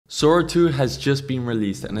Sora 2 has just been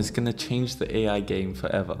released and it's going to change the AI game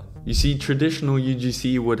forever. You see, traditional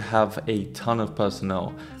UGC would have a ton of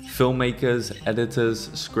personnel, filmmakers, editors,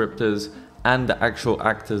 scripters, and the actual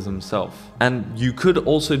actors themselves. And you could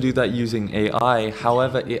also do that using AI,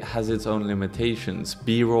 however it has its own limitations.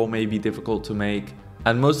 B-roll may be difficult to make,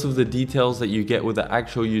 and most of the details that you get with the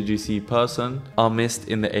actual UGC person are missed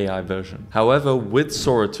in the AI version. However, with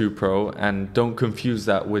Sora 2 Pro, and don't confuse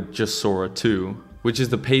that with just Sora 2, which is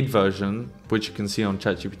the paid version, which you can see on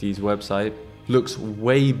ChatGPT's website, looks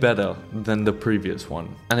way better than the previous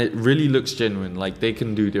one. And it really looks genuine, like they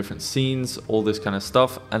can do different scenes, all this kind of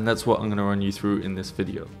stuff, and that's what I'm gonna run you through in this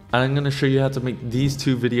video. And I'm gonna show you how to make these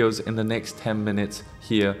two videos in the next 10 minutes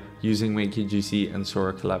here using MakeUGC and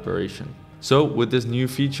Sora collaboration. So with this new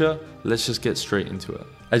feature, let's just get straight into it.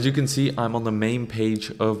 As you can see, I'm on the main page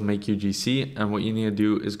of MakeUGC, and what you need to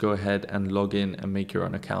do is go ahead and log in and make your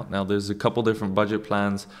own account. Now there's a couple different budget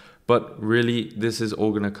plans, but really this is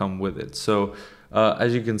all gonna come with it. So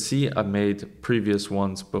as you can see, I've made previous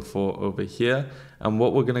ones before over here, and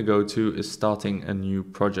what we're gonna go to is starting a new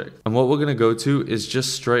project. And what we're gonna go to is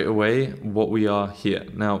just straight away what we are here.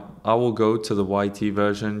 Now, I will go to the YT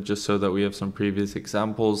version just so that we have some previous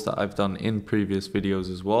examples that I've done in previous videos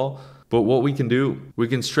as well. But what we can do, we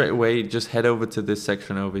can straight away just head over to this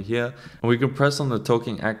section over here, and we can press on the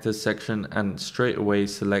talking actors section and straight away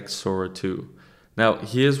select Sora 2. Now,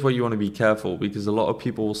 here's where you want to be careful, because a lot of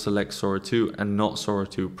people will select Sora 2 and not Sora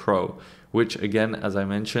 2 Pro, which again, as I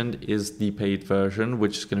mentioned, is the paid version,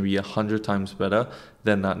 which is going to be 100 times better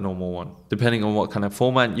than that normal one. Depending on what kind of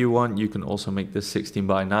format you want, you can also make this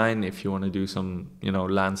 16:9 if you want to do some,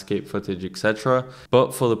 landscape footage, etc.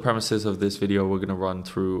 But for the premises of this video, we're going to run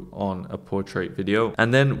through on a portrait video.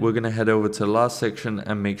 And then we're going to head over to the last section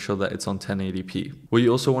and make sure that it's on 1080p. What you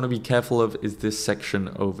also want to be careful of is this section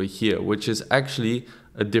over here, which is actually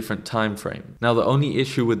a different time frame. Now, the only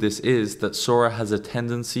issue with this is that Sora has a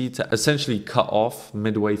tendency to essentially cut off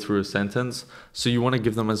midway through a sentence, so you want to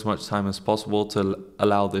give them as much time as possible to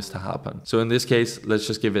allow this to happen. So in this case, let's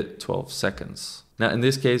just give it 12 seconds. Now in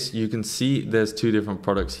this case, you can see there's two different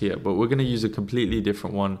products here, but we're going to use a completely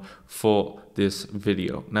different one for this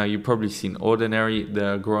video. Now you've probably seen Ordinary,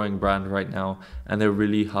 they're a growing brand right now and they're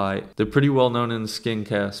really high. They're pretty well known in the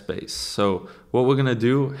skincare space. So what we're going to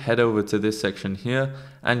do, head over to this section here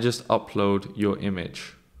and just upload your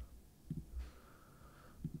image.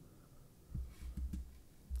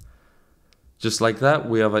 Just like that,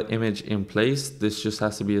 we have an image in place. This just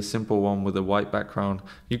has to be a simple one with a white background.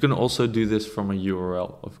 You can also do this from a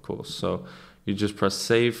URL, of course. So you just press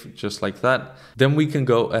save, just like that. Then we can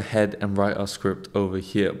go ahead and write our script over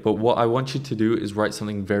here. But what I want you to do is write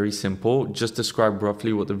something very simple. Just describe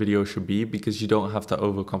roughly what the video should be, because you don't have to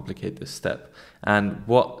overcomplicate this step. And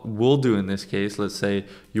what we'll do in this case, let's say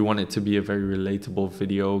you want it to be a very relatable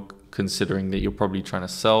video, considering that you're probably trying to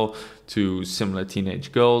sell to similar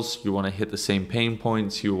teenage girls. You want to hit the same pain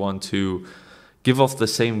points. You want to give off the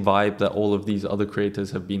same vibe that all of these other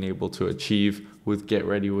creators have been able to achieve with Get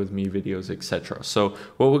Ready With Me videos, etc. So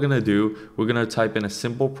what we're going to do, we're going to type in a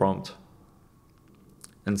simple prompt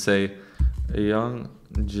and say, a young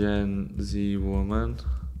Gen Z woman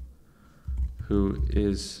who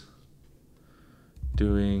is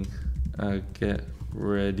doing a Get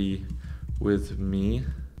Ready With Me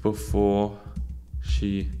before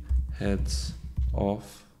she heads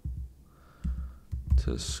off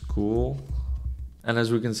to school. And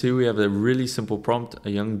as we can see, we have a really simple prompt,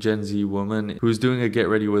 a young Gen Z woman who's doing a Get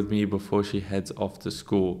Ready With Me before she heads off to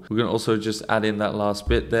school. We're going to also just add in that last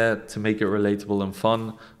bit there to make it relatable and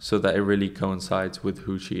fun so that it really coincides with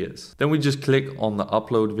who she is. Then we just click on the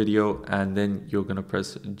upload video and then you're going to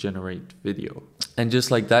press generate video. And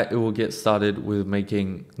just like that, it will get started with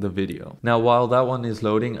making the video. Now, while that one is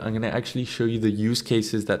loading, I'm going to actually show you the use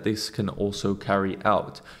cases that this can also carry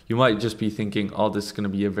out. You might just be thinking, oh, this is going to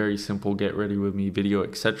be a very simple Get Ready With Me video,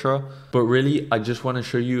 etc. But really, I just want to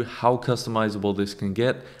show you how customizable this can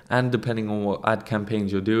get, and depending on what ad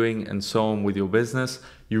campaigns you're doing and so on with your business,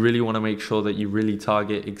 you really want to make sure that you really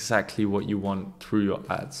target exactly what you want through your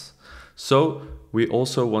ads. So we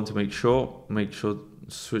also want to make sure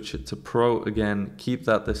switch it to Pro again, keep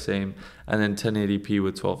that the same, and then 1080p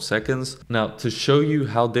with 12 seconds. Now, to show you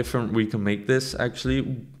how different we can make this,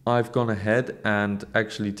 actually, I've gone ahead and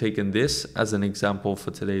actually taken this as an example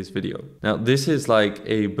for today's video. Now, this is like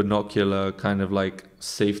a binocular kind of like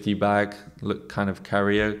safety bag, kind of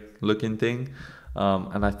carrier looking thing.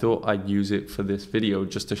 And I thought I'd use it for this video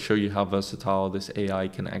just to show you how versatile this AI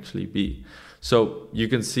can actually be. So you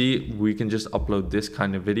can see we can just upload this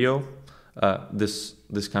kind of video,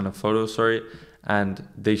 this kind of photo, sorry, and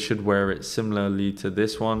they should wear it similarly to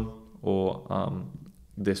this one or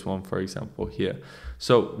this one, for example, here.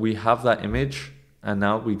 So we have that image, and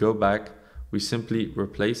now we go back, we simply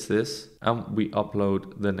replace this, and we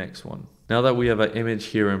upload the next one. Now that we have an image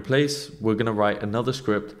here in place, we're gonna write another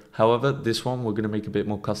script. However, this one we're gonna make a bit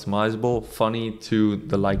more customizable, funny to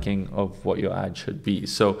the liking of what your ad should be.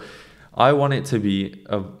 So I want it to be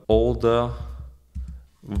an older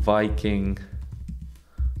Viking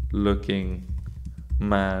looking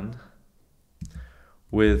man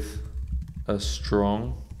with a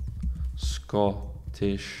strong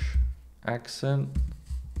Scottish accent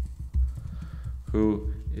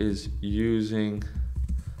who is using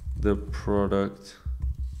the product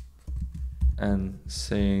and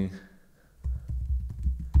saying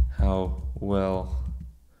how well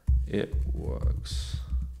it works.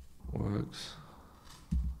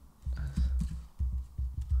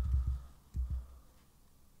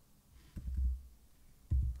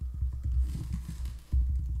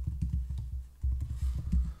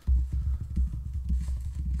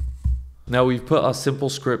 Now we've put our simple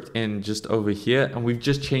script in just over here, and we've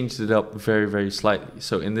just changed it up very, very slightly.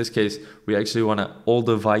 So in this case, we actually want an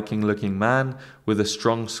older Viking looking man with a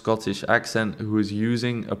strong Scottish accent who is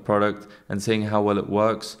using a product and saying how well it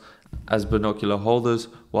works as binocular holders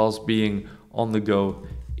whilst being on the go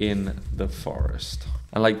in the forest.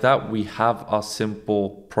 And like that, we have our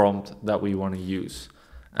simple prompt that we want to use.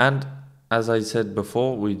 And as I said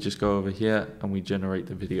before, we just go over here and we generate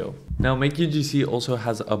the video. Now MakeUGC also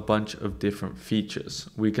has a bunch of different features.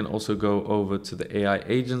 We can also go over to the AI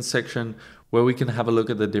agents section where we can have a look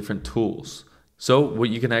at the different tools. So what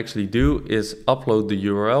you can actually do is upload the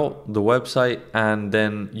URL, the website, and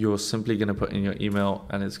then you're simply gonna put in your email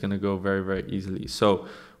and it's gonna go very, very easily. So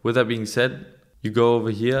with that being said, you go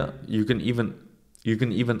over here, you can even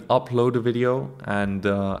upload a video and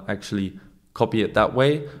actually copy it that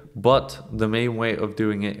way, but the main way of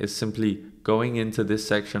doing it is simply going into this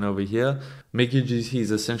section over here. MakeUGC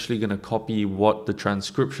is essentially going to copy what the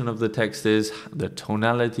transcription of the text is, the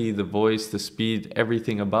tonality, the voice, the speed,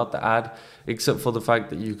 everything about the ad, except for the fact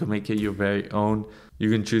that you can make it your very own. You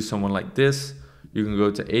can choose someone like this. You can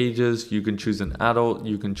go to ages, you can choose an adult,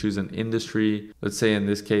 you can choose an industry. Let's say in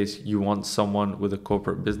this case, you want someone with a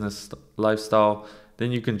corporate business lifestyle,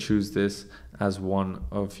 then you can choose this as one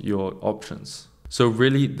of your options. So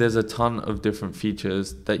really, there's a ton of different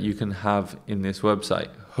features that you can have in this website.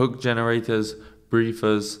 Hook generators,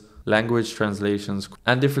 briefers, language translations,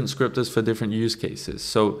 and different scripters for different use cases.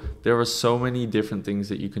 So there are so many different things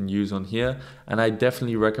that you can use on here, and I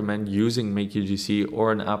definitely recommend using MakeUGC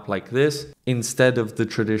or an app like this instead of the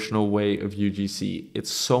traditional way of UGC.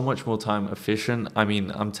 It's so much more time efficient. I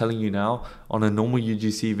mean, I'm telling you now, on a normal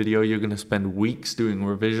UGC video, you're gonna spend weeks doing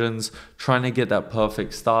revisions, trying to get that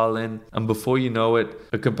perfect style in, and before you know it,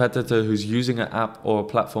 a competitor who's using an app or a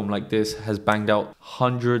platform like this has banged out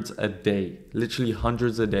hundreds a day, literally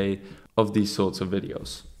hundreds a day of these sorts of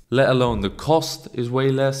videos. Let alone the cost is way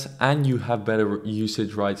less and you have better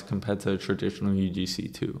usage rights compared to a traditional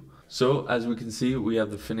UGC too. So as we can see, we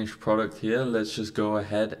have the finished product here. Let's just go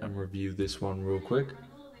ahead and review this one real quick.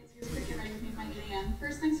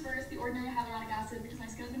 First things first, the ordinary hyaluronic acid, because my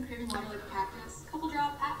skin has been craving water like a cactus. Couple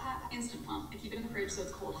drop, pat, instant pump. I keep it in the fridge so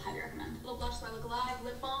it's cold, highly recommend. Little blush so I look alive,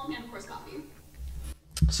 lip balm, and of course coffee.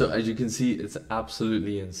 So as you can see, it's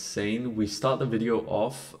absolutely insane. We start the video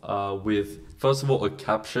off with, first of all, a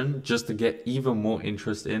caption just to get even more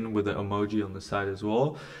interest in, with the emoji on the side as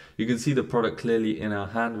well. You can see the product clearly in her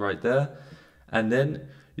hand right there. And then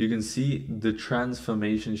you can see the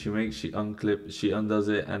transformation she makes. She unclips, she undoes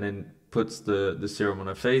it, and then puts the serum on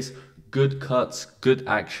her face. Good cuts, good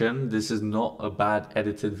action. This is not a bad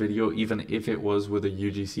edited video, even if it was with a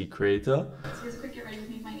UGC creator. So here's a quick get ready with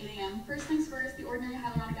me by 8 AM. First things first, the ordinary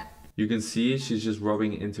hyaluronic acid. You can see she's just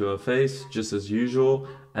rubbing it into her face, just as usual.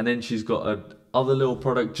 And then she's got a other little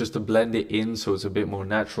product just to blend it in so it's a bit more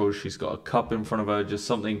natural. She's got a cup in front of her, just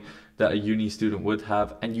something that a uni student would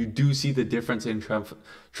have. And you do see the difference in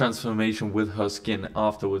transformation with her skin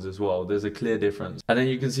afterwards as well. There's a clear difference. And then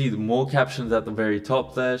you can see more captions at the very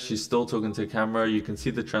top there. She's still talking to camera. You can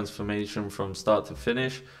see the transformation from start to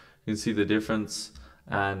finish. You can see the difference.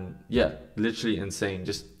 And yeah, literally insane.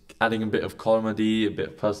 Just adding a bit of comedy, a bit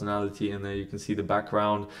of personality in there. You can see the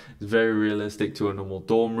background. It's very realistic to a normal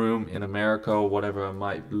dorm room in America or whatever it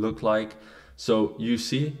might look like. So you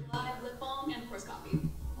see, lip balm, and of course coffee.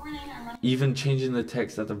 Morning, even changing the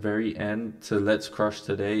text at the very end to "Let's crush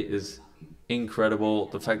today" is incredible.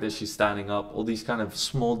 The fact that she's standing up, all these kind of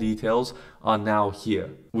small details are now here,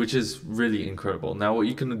 which is really incredible. Now what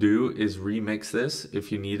you can do is remix this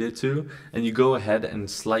if you needed to, and you go ahead and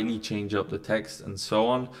slightly change up the text and so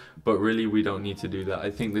on, but really we don't need to do that.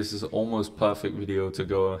 I think this is almost perfect video to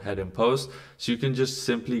go ahead and post. So you can just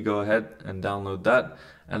simply go ahead and download that,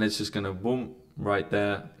 and it's just gonna boom right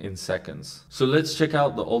there in seconds. So let's check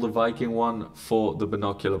out the older Viking one for the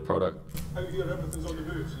binocular product. Out here everything's on the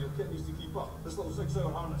move, so your kit needs to keep up. This little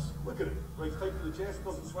 6-hour harness, look at it. Right tight to the chest,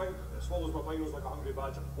 doesn't swing, it swallows my binos like a hungry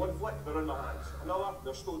badger. One flick, they're in my hands. Another,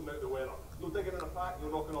 they're stoating out the weather. No digging in a pack, no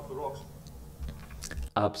knocking off the rocks.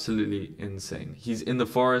 Absolutely insane. He's in the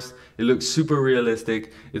forest, it looks super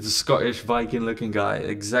realistic. It's a Scottish Viking looking guy,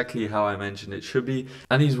 exactly how I mentioned it should be,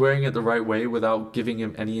 and he's wearing it the right way without giving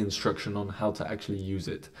him any instruction on how to actually use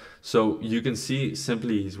it. So you can see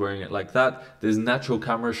simply he's wearing it like that. There's natural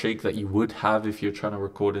camera shake that you would have if you're trying to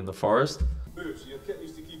record in the forest. Move, so your kit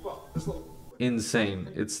needs to keep up. This little... Insane.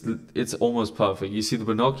 It's almost perfect. You see the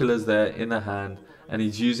binoculars there in the hand, and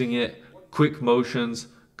he's using it, quick motions,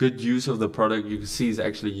 good use of the product. You can see he's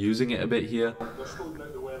actually using it a bit here, They're stoating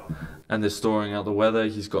out the weather. and they're storing out the weather.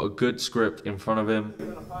 He's got a good script in front of him,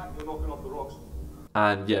 In a pack, no knocking off the rocks.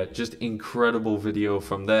 and yeah, just incredible video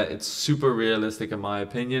from there. It's super realistic in my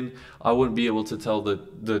opinion. I wouldn't be able to tell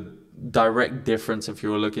the direct difference if you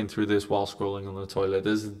were looking through this while scrolling on the toilet.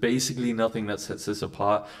 There's basically nothing that sets this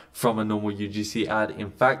apart from a normal UGC ad. In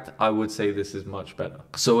fact, I would say this is much better.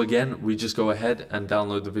 So again, we just go ahead and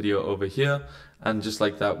download the video over here, and just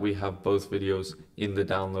like that, we have both videos in the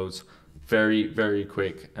downloads. Very, very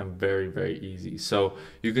quick and very, very easy. So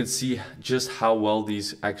you can see just how well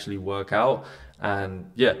these actually work out. And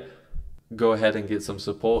yeah, go ahead and get some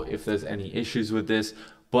support if there's any issues with this.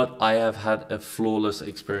 But I have had a flawless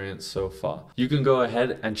experience so far. You can go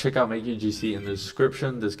ahead and check out MakeUGC in the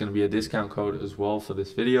description. There's going to be a discount code as well for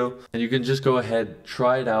this video. And you can just go ahead,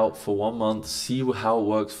 try it out for 1 month, see how it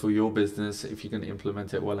works for your business, if you can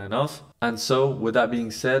implement it well enough. And so with that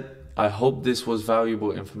being said, I hope this was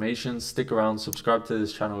valuable information. Stick around, subscribe to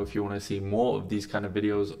this channel if you want to see more of these kind of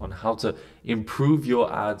videos on how to improve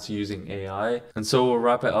your ads using AI. And so we'll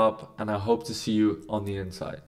wrap it up, and I hope to see you on the inside.